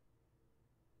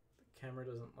 The camera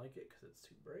doesn't like it because it's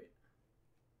too bright.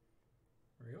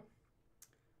 There we go.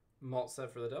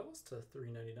 Maltsev for the Devils to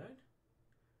 $3.99.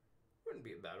 Wouldn't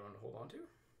be a bad one to hold on to.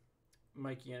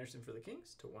 Mikey Anderson for the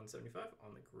Kings to $1.75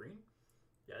 on the green.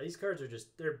 Yeah, these cards are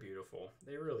just, they're beautiful.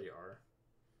 They really are.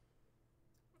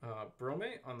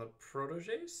 Brome on the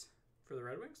Protégés for the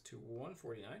Red Wings to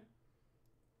 $1.49.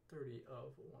 30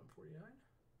 of $1.49.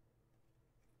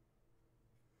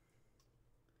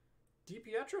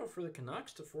 DiPietro for the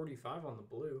Canucks to 45 on the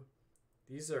blue.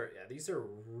 These are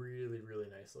really, really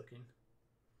nice looking.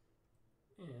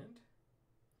 And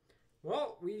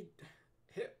well, we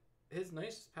hit his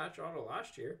nice patch auto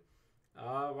last year.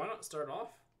 Why not start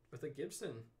off with a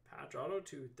Gibson patch auto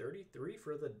to 33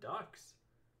 for the Ducks?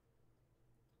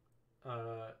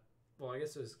 Well, I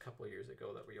guess it was a couple of years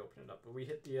ago that we opened it up, but we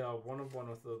hit the 1/1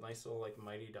 with the nice little like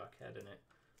Mighty Duck head in it.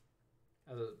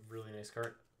 That's a really nice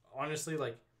card. Honestly,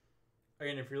 like,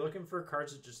 again, if you're looking for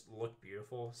cards that just look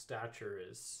beautiful, Stature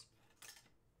is.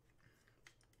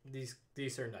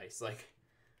 These are nice, like,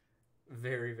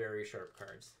 very, very sharp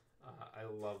cards. I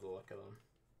love the look of them.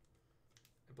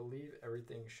 I believe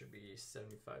everything should be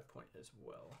 75 point as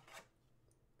well.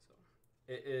 So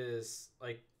it is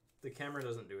like the camera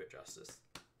doesn't do it justice.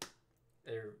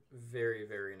 They're very,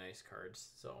 very nice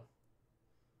cards. So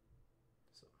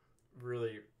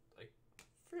really, like,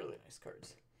 fairly nice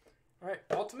cards. All right,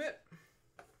 Ultimate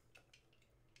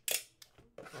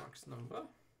box number.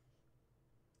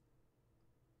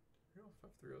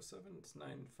 5307. It's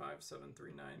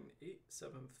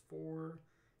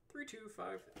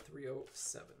 95739874325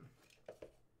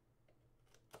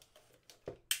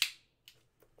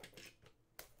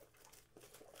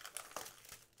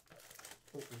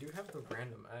 Oh, we do have the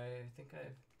random. I think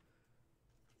I've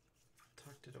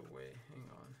tucked it away. Hang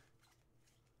on.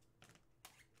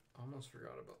 Almost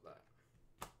forgot about that.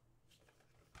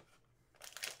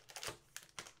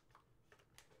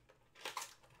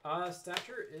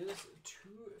 Stature is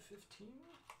 215.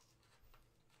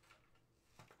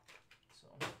 So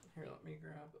here, let me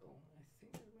grab. Oh, I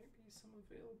think there might be some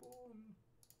available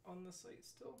on the site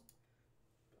still.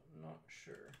 I'm not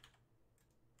sure.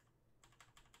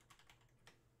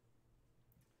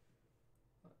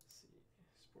 Let's see.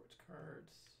 Sports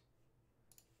cards.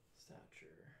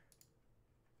 Stature.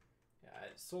 Yeah,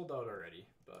 it's sold out already,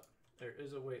 but there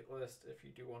is a wait list if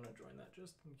you do want to join that,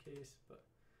 just in case. But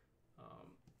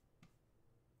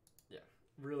yeah,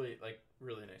 really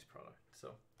nice product.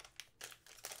 So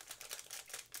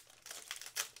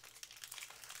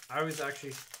I was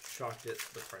actually shocked at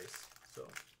the price. So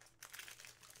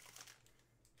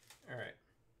all right,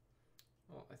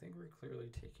 well, I think we're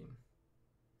clearly taking.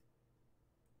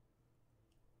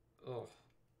 Oh,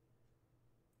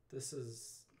 this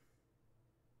is.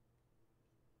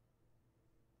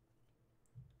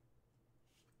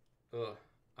 Ugh.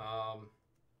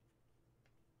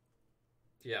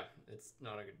 Yeah, it's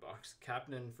not a good box.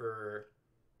 Captain for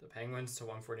the Penguins to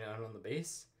 149 on the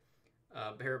base.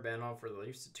 Barabanov for the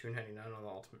Leafs to 299 on the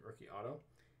Ultimate Rookie Auto.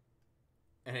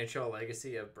 NHL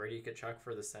Legacy of Brady Tkachuk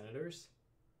for the Senators.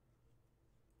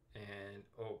 And,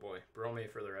 oh boy, Brome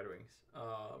for the Red Wings.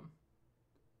 On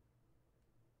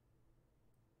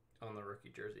the rookie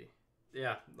jersey.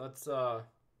 Yeah, let's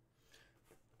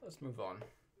move on.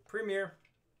 Premier.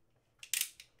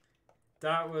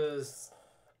 That was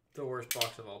the worst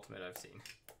box of Ultimate I've seen.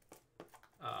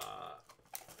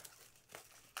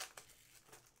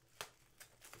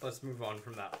 Let's move on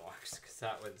from that box, because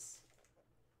that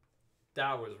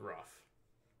was rough.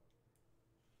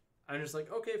 I'm just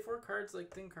like, okay, 4 cards, like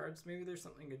thin cards, maybe there's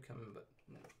something good coming, but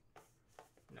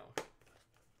no.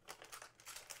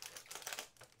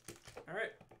 All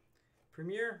right,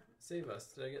 Premier, save us.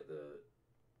 Did I get the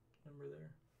number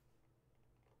there?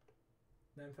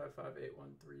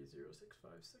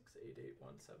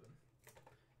 955-813-0656-8817.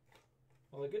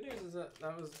 Well, the good news is that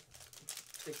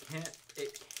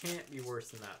it can't be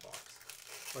worse than that box.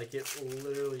 Like, it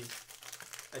literally,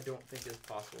 I don't think it's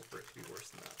possible for it to be worse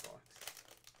than that box.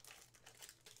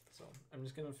 So I'm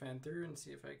just gonna fan through and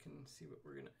see if I can see what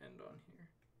we're gonna end on here.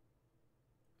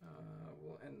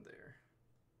 We'll end there.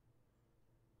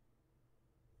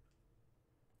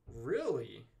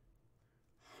 Really?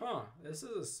 Huh, this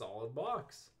is a solid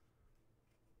box.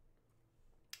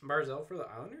 Barzell for the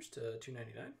Islanders to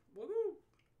 299.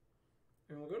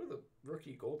 We'll go to the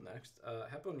rookie gold next.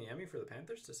 Heponiemi for the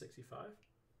Panthers to 65.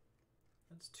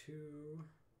 That's 2.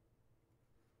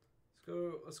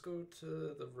 Let's go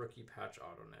to the rookie patch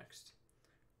auto next.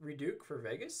 Reduke for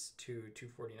Vegas to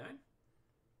 249.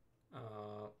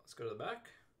 Let's go to the back.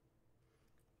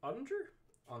 Ottinger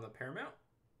on the Paramount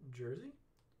jersey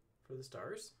for the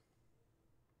Stars.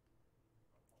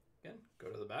 Again, go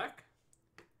to the back.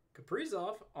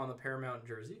 Kaprizov on the Paramount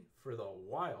jersey for the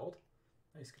Wild.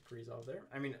 Nice Kaprizov there.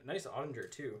 I mean, nice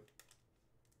Ottinger too.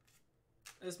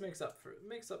 This makes up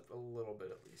a little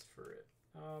bit at least for it.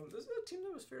 This is a team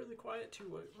that was fairly quiet too,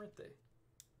 weren't they?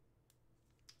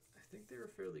 I think they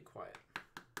were fairly quiet.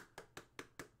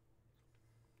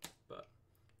 But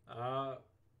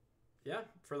yeah,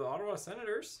 for the Ottawa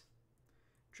Senators,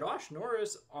 Josh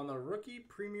Norris on the rookie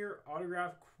premier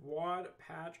autograph quad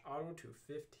patch auto to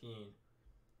 15.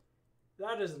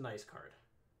 That is a nice card.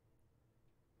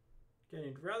 Again,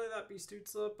 you'd rather that be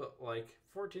Stützle, but like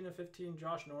 14 to 15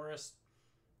 Josh Norris,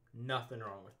 nothing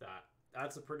wrong with that.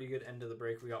 That's a pretty good end of the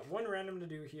break. We got one random to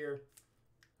do here.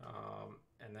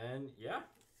 And then, yeah,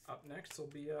 up next will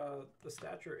be the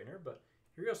Stature inner. But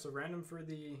here we go. So random for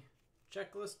the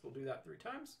checklist. We'll do that 3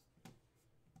 times.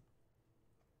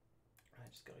 I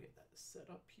just got to get that set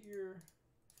up here.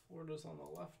 Florida's on the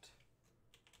left.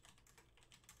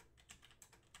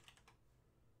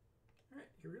 All right,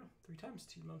 here we go. 3 times.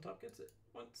 Team on top gets it.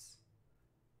 Once.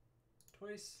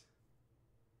 Twice.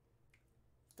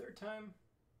 3rd time.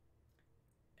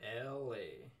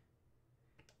 LA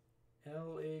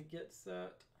gets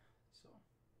that. So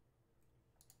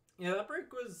yeah, that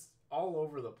break was all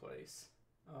over the place.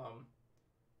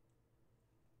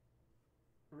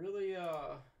 Really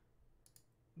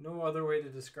no other way to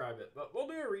describe it, but we'll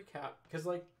do a recap because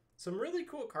like some really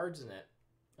cool cards in it.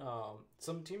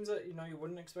 Some teams that you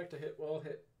wouldn't expect to hit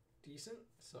decent.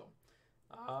 So,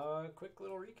 quick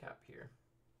little recap here.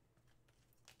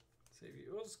 Save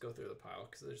you. We'll just go through the pile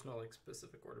because there's no like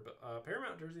specific order. But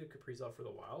Paramount jersey of Kaprizov for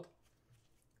the Wild.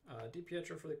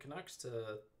 DiPietro for the Canucks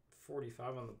to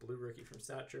 45 on the blue rookie from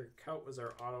Stature. Kaut was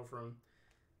our auto from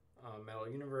Metal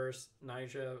Universe.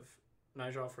 Nijov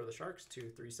for the Sharks to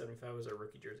 375 was our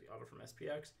rookie jersey auto from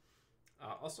SPX.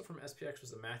 Also from SPX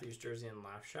was a Matthews jersey and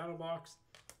Laugh Shadow box.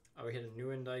 We had a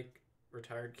Nieuwendyk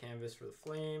retired canvas for the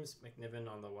Flames. McNiven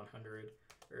on the 100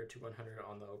 or 2/100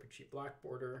 on the open cheap black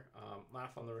border.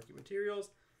 Laugh on the rookie materials.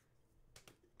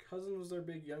 Cousin was their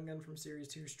big young gun from Series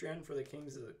 2. Strand for the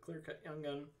Kings is a clear cut young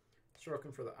gun.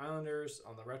 Sorokin for the Islanders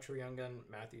on the retro young gun.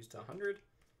 Matthews to 100.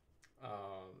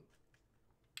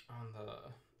 On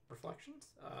the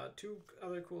reflections, two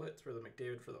other cool hits for the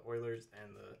McDavid for the Oilers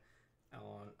and the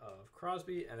Allen of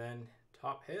Crosby, and then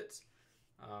top hits.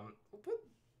 We'll put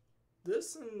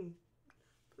this in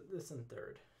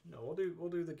third. No, we'll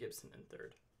do the Gibson in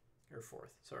third or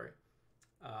fourth. Sorry.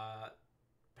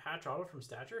 Patch auto from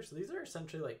Stature. So these are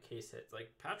essentially like case hits.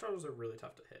 Like patch autos are really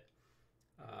tough to hit.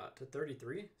 To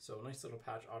 33, so a nice little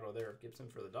patch auto there of Gibson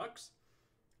for the Ducks.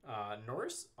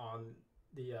 Norris on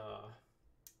the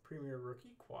Premier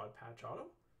Rookie quad patch auto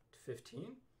to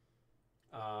 15.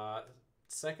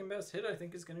 Second best hit I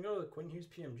think is going to go to the Quinn Hughes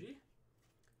PMG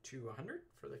to 100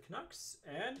 for the Canucks.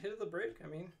 And hit of the break, I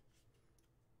mean,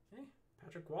 hey,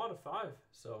 Patrick Waugh to 5.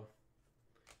 So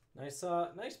nice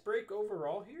break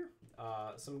overall here.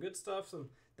 Some good stuff.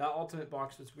 That ultimate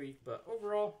box was weak, but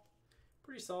overall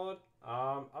pretty solid.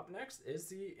 Up next is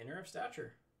the Inner of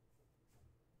Stature.